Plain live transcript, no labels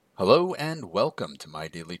Hello and welcome to My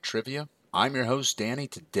Daily Trivia. I'm your host, Danny.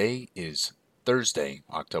 Today is Thursday,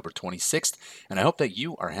 October 26th, and I hope that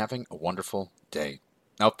you are having a wonderful day.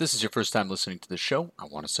 Now, if this is your first time listening to the show, I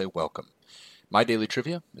want to say welcome. My Daily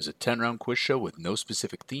Trivia is a 10-round quiz show with no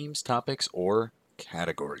specific themes, topics, or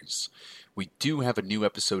categories. We do have a new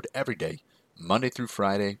episode every day, Monday through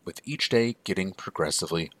Friday, with each day getting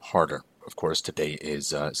progressively harder. Of course, today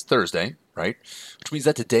is Thursday, right? Which means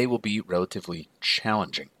that today will be relatively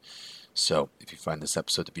challenging. So, if you find this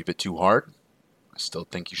episode to be a bit too hard, I still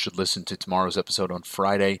think you should listen to tomorrow's episode on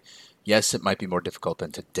Friday. Yes, it might be more difficult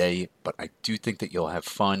than today, but I do think that you'll have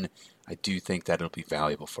fun. I do think that it'll be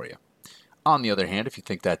valuable for you. On the other hand, if you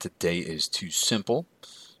think that today is too simple,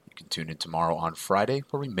 you can tune in tomorrow on Friday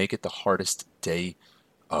where we make it the hardest day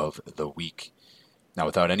of the week. Now,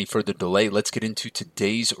 without any further delay, let's get into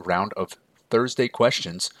today's round of Thursday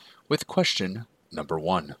questions with question number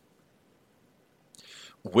 1.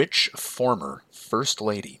 Which former First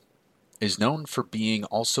Lady is known for being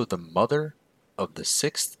also the mother of the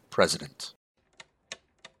 6th president?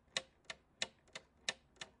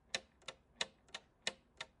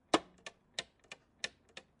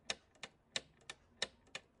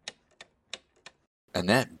 And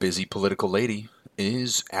that busy political lady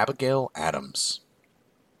is Abigail Adams.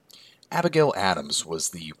 Abigail Adams was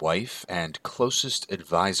the wife and closest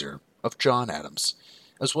advisor of John Adams,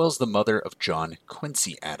 as well as the mother of John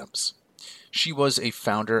Quincy Adams. She was a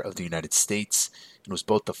founder of the United States and was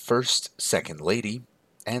both the first Second Lady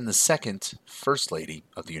and the second First Lady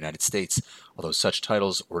of the United States, although such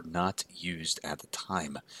titles were not used at the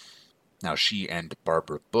time. Now, she and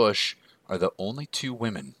Barbara Bush are the only two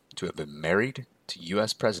women to have been married to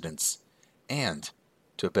U.S. presidents and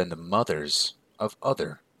to have been the mothers of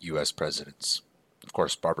other U.S. presidents. Of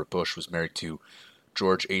course, Barbara Bush was married to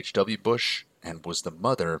George H.W. Bush and was the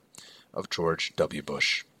mother of George W.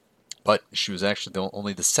 Bush. But she was actually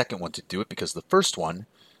only the second one to do it because the first one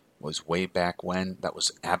was way back when. That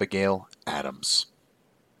was Abigail Adams.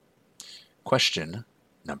 Question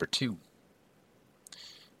number 2.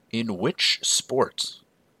 In which sport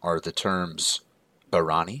are the terms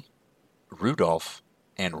Barani, Rudolph,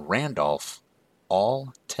 and Randolph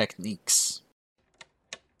all techniques?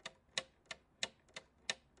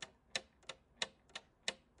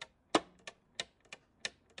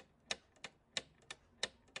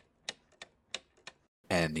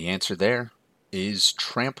 And the answer there is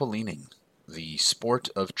trampolining, the sport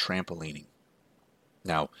of trampolining.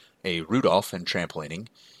 Now, a Rudolph in trampolining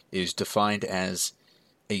is defined as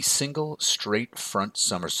a single straight front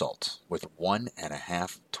somersault with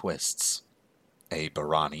 1.5 twists. A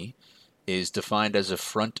Barani is defined as a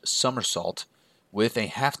front somersault with a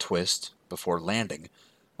half twist before landing,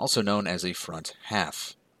 also known as a front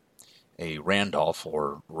half. A Randolph,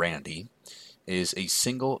 or Randy, is a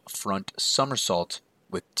single front somersault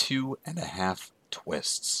with 2.5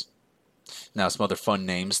 twists. Now, some other fun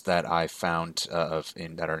names that I found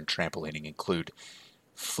that are in trampolining include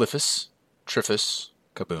Fliffus, Triffus,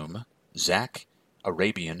 Kaboom, Zach,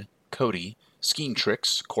 Arabian, Cody, Skiing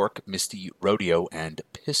Tricks, Cork, Misty, Rodeo, and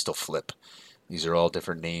Pistol Flip. These are all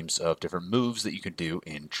different names of different moves that you can do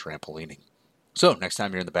in trampolining. So, next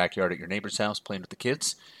time you're in the backyard at your neighbor's house playing with the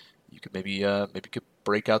kids, you could maybe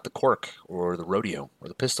break out the cork, or the rodeo, or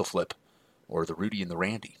the pistol flip, or the Rudy and the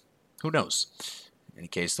Randy. Who knows? In any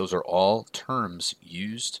case, those are all terms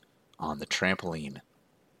used on the trampoline.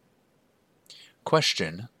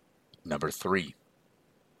 Question number 3.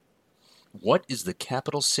 What is the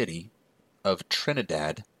capital city of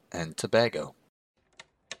Trinidad and Tobago?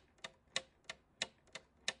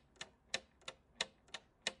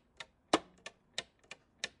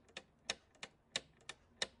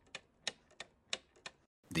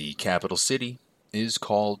 The capital city is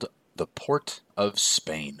called the Port of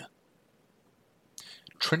Spain.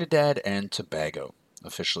 Trinidad and Tobago,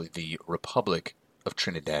 officially the Republic of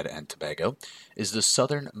Trinidad and Tobago, is the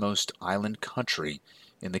southernmost island country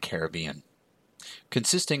in the Caribbean.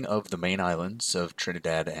 Consisting of the main islands of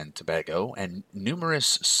Trinidad and Tobago and numerous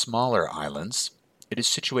smaller islands, it is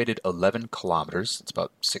situated 11 kilometers, that's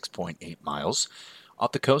about 6.8 miles,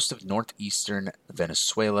 off the coast of northeastern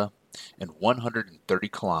Venezuela and 130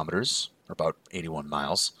 kilometers, or about 81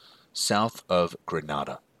 miles, south of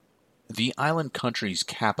Grenada. The island country's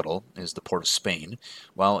capital is the Port of Spain,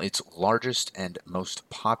 while its largest and most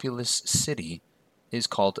populous city is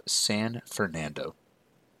called San Fernando.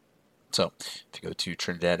 So, if you go to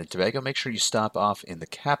Trinidad and Tobago, make sure you stop off in the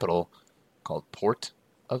capital called Port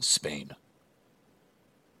of Spain.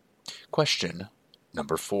 Question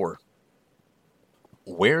number 4.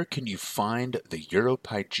 Where can you find the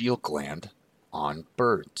uropygeal gland on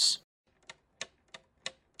birds?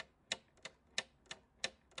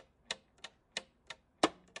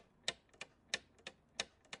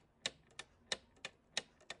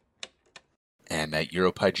 And that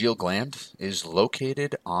uropygeal gland is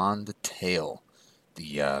located on the tail,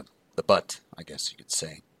 the butt, I guess you could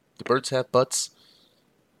say. Do birds have butts?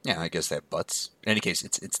 Yeah, I guess they have butts. In any case,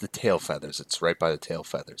 it's the tail feathers. It's right by the tail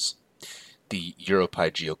feathers. The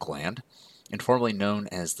uropygeal gland, informally known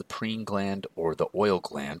as the preen gland or the oil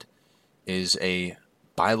gland, is a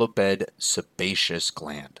bilobed sebaceous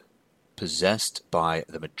gland possessed by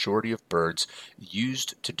the majority of birds,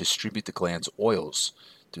 used to distribute the gland's oils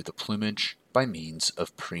through the plumage by means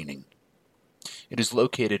of preening. It is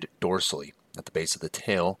located dorsally at the base of the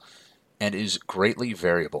tail and is greatly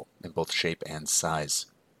variable in both shape and size.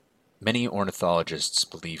 Many ornithologists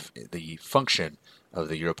believe the function of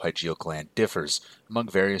the uropygeal gland differs among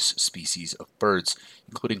various species of birds,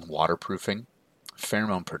 including waterproofing,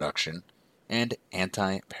 pheromone production, and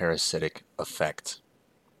anti-parasitic effect.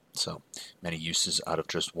 So, many uses out of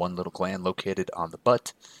just one little gland located on the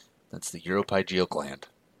butt. That's the uropygeal gland.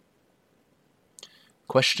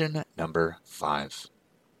 Question number 5.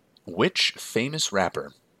 Which famous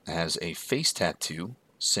rapper has a face tattoo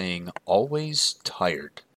saying "always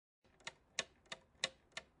tired"?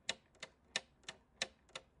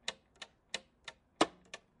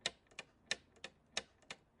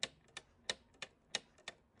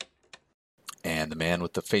 And the man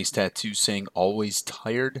with the face tattoo saying "always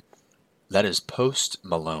tired," that is Post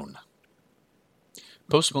Malone.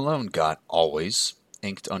 Post Malone got "always"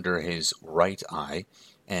 inked under his right eye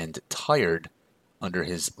and "tired" under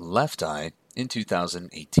his left eye in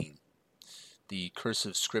 2018. The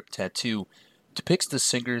cursive script tattoo depicts the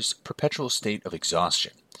singer's perpetual state of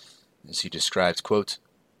exhaustion. As he describes, quote,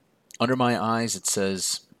 "Under my eyes it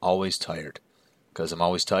says, 'always tired,' because I'm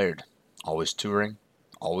always tired, always touring,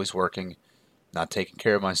 always working, not taking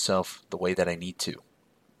care of myself the way that I need to."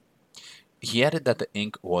 He added that the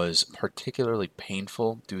ink was particularly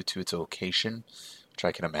painful due to its location, which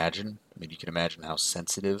I can imagine. I mean, you can imagine how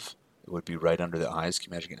sensitive it would be right under the eyes. Can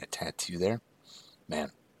you imagine getting a tattoo there?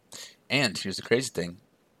 Man. And here's the crazy thing.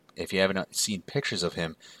 If you haven't seen pictures of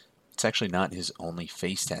him, it's actually not his only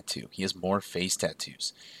face tattoo. He has more face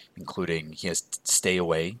tattoos, including he has "stay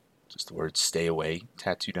away," just the word "stay away"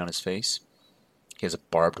 tattooed on his face. He has a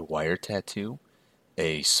barbed wire tattoo,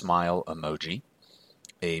 a smile emoji,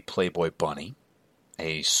 a Playboy bunny,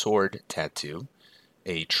 a sword tattoo,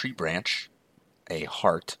 a tree branch, a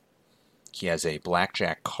heart. He has a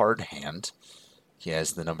blackjack card hand. He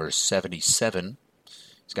has the number 77.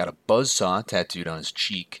 He's got a buzzsaw tattooed on his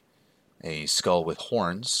cheek, a skull with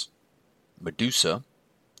horns, Medusa,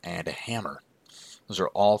 and a hammer. Those are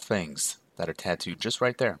all things that are tattooed just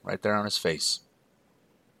right there on his face,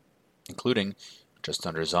 including, just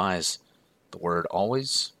under his eyes, the word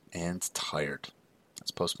 "always" and "tired."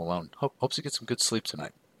 That's Post Malone. Hopes he gets some good sleep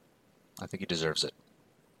tonight. I think he deserves it.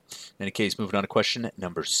 In any case, moving on to question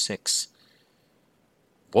number 6.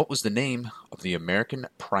 What was the name of the American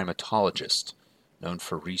primatologist known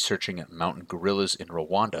for researching mountain gorillas in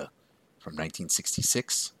Rwanda from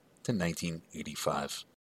 1966 to 1985?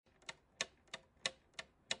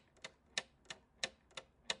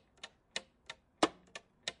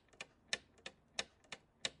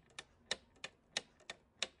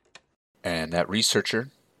 And that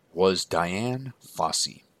researcher was Dian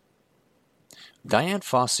Fossey. Dian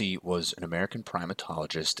Fossey was an American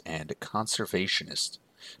primatologist and conservationist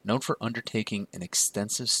known for undertaking an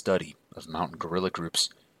extensive study of mountain gorilla groups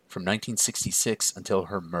from 1966 until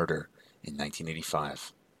her murder in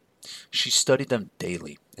 1985. She studied them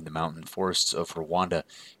daily in the mountain forests of Rwanda,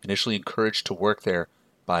 initially encouraged to work there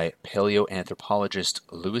by paleoanthropologist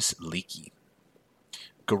Louis Leakey.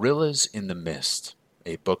 Gorillas in the Mist,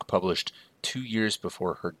 a book published 2 years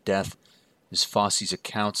before her death, is Fossey's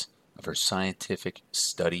account of her scientific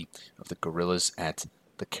study of the gorillas at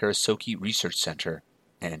the Karasoke Research Center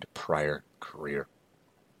and prior career.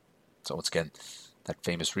 So once again, that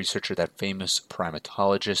famous researcher, that famous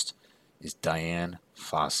primatologist is Dian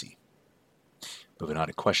Fossey. Moving on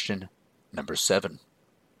to question number 7.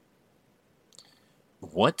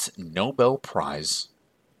 What Nobel Prize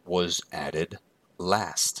was added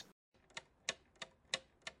last?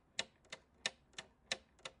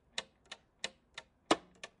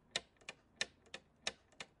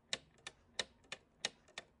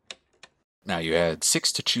 Now you had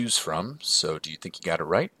 6 to choose from, so do you think you got it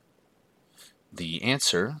right? The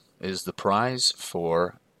answer is the prize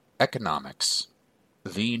for economics.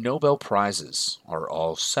 The Nobel Prizes are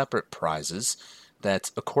all separate prizes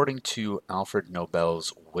that, according to Alfred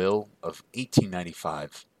Nobel's will of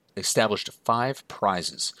 1895, established 5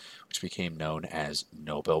 prizes which became known as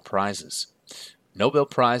Nobel Prizes. Nobel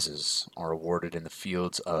Prizes are awarded in the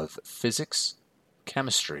fields of physics,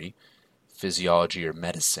 chemistry, physiology or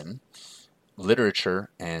medicine, literature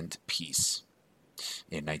and peace.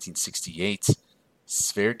 In 1968,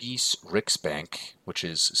 Sveriges Riksbank, which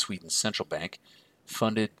is Sweden's central bank,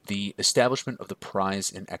 funded the establishment of the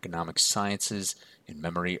Prize in Economic Sciences in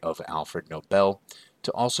memory of Alfred Nobel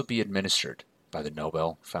to also be administered by the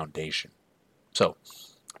Nobel Foundation. So,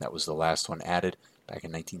 that was the last one added back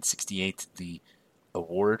in 1968, the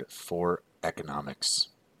Award for Economics.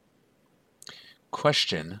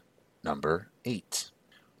 Question number 8.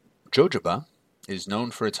 Jojoba is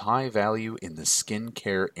known for its high value in the skin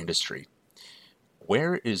care industry.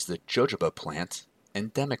 Where is the jojoba plant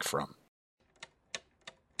endemic from?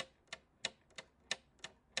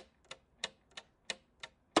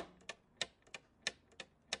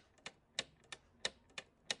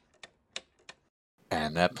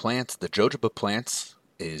 And that plant, the jojoba plant,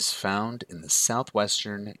 is found in the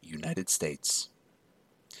southwestern United States.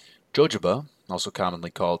 Jojoba, also commonly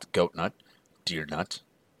called goat nut, deer nut,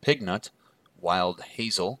 pig nut, wild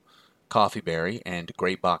hazel, coffeeberry, and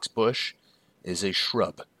gray box bush, is a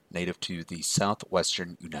shrub native to the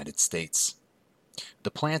southwestern United States.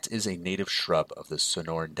 The plant is a native shrub of the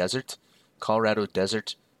Sonoran Desert, Colorado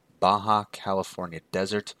Desert, Baja California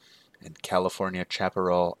Desert, and California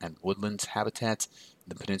chaparral and woodlands habitat in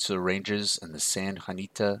the Peninsula Ranges and the San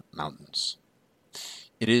Juanita Mountains.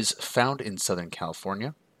 It is found in Southern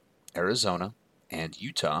California, Arizona, and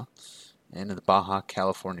Utah, and in the Baja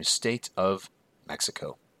California state of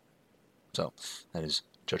Mexico. So, that is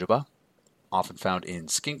jojoba, often found in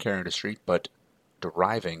skincare industry, but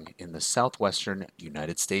deriving in the southwestern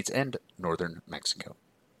United States and northern Mexico.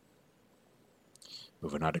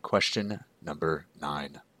 Moving on to question number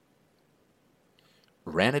 9.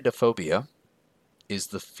 Rhanidophobia is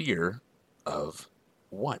the fear of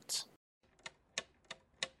what?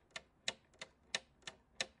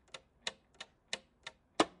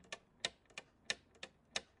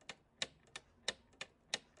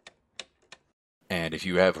 And if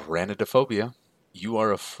you have rhanidophobia, you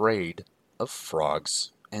are afraid of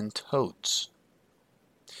frogs and toads.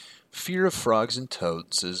 Fear of frogs and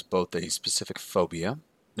toads is both a specific phobia,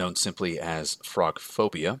 known simply as frog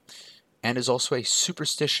phobia, and is also a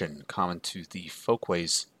superstition common to the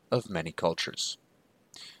folkways of many cultures.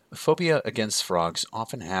 A phobia against frogs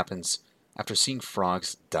often happens after seeing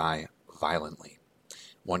frogs die violently.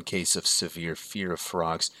 One case of severe fear of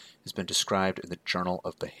frogs has been described in the Journal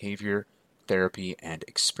of Behavior, Therapy, and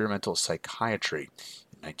Experimental Psychiatry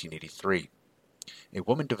in 1983. A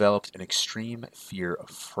woman developed an extreme fear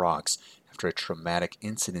of frogs after a traumatic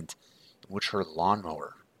incident in which her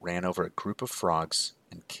lawnmower ran over a group of frogs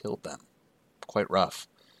and killed them. Quite rough.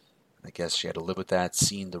 I guess she had to live with that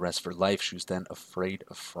scene the rest of her life. She was then afraid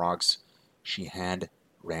of frogs. She had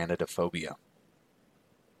rhanidophobia.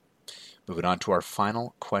 Moving on to our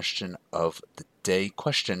final question of the day.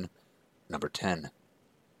 Question number 10.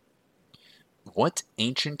 What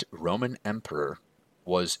ancient Roman emperor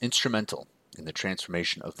was instrumental in the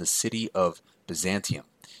transformation of the city of Byzantium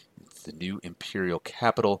into the new imperial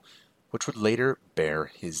capital, which would later bear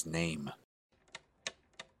his name?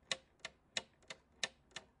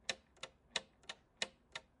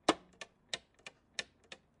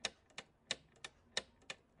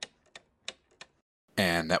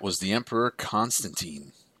 And that was the Emperor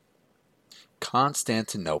Constantine.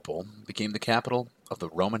 Constantinople became the capital of the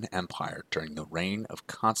Roman Empire during the reign of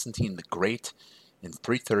Constantine the Great in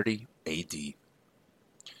 330 AD.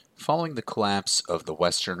 Following the collapse of the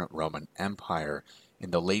Western Roman Empire in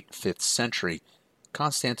the late 5th century,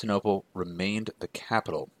 Constantinople remained the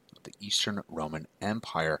capital of the Eastern Roman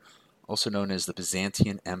Empire, also known as the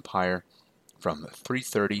Byzantine Empire, from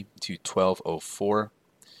 330 to 1204,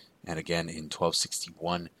 and again in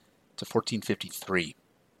 1261 to 1453.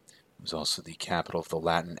 It was also the capital of the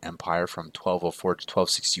Latin Empire from 1204 to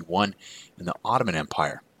 1261, and the Ottoman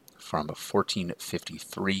Empire from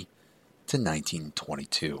 1453 to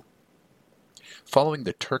 1922. Following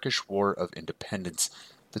the Turkish War of Independence,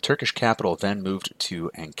 the Turkish capital then moved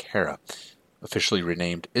to Ankara. Officially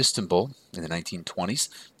renamed Istanbul in the 1920s,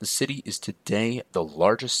 the city is today the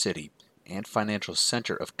largest city and financial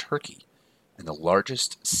center of Turkey and the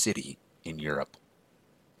largest city in Europe,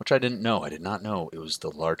 which I didn't know. I did not know it was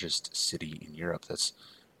the largest city in Europe. That's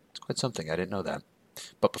quite something. I didn't know that.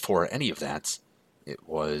 But before any of that, it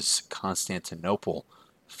was Constantinople,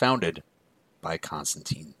 founded by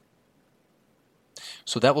Constantine.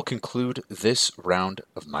 So that will conclude this round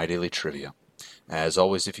of My Daily Trivia. As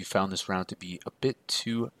always, if you found this round to be a bit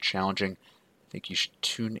too challenging, I think you should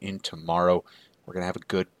tune in tomorrow. We're going to have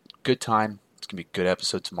a good time. It's going to be a good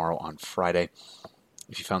episode tomorrow on Friday.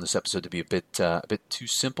 If you found this episode to be a bit too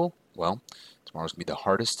simple, well, tomorrow's going to be the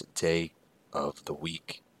hardest day of the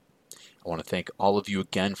week. I want to thank all of you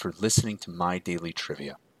again for listening to my daily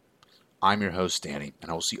trivia. I'm your host, Danny,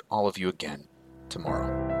 and I will see all of you again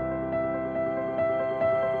tomorrow.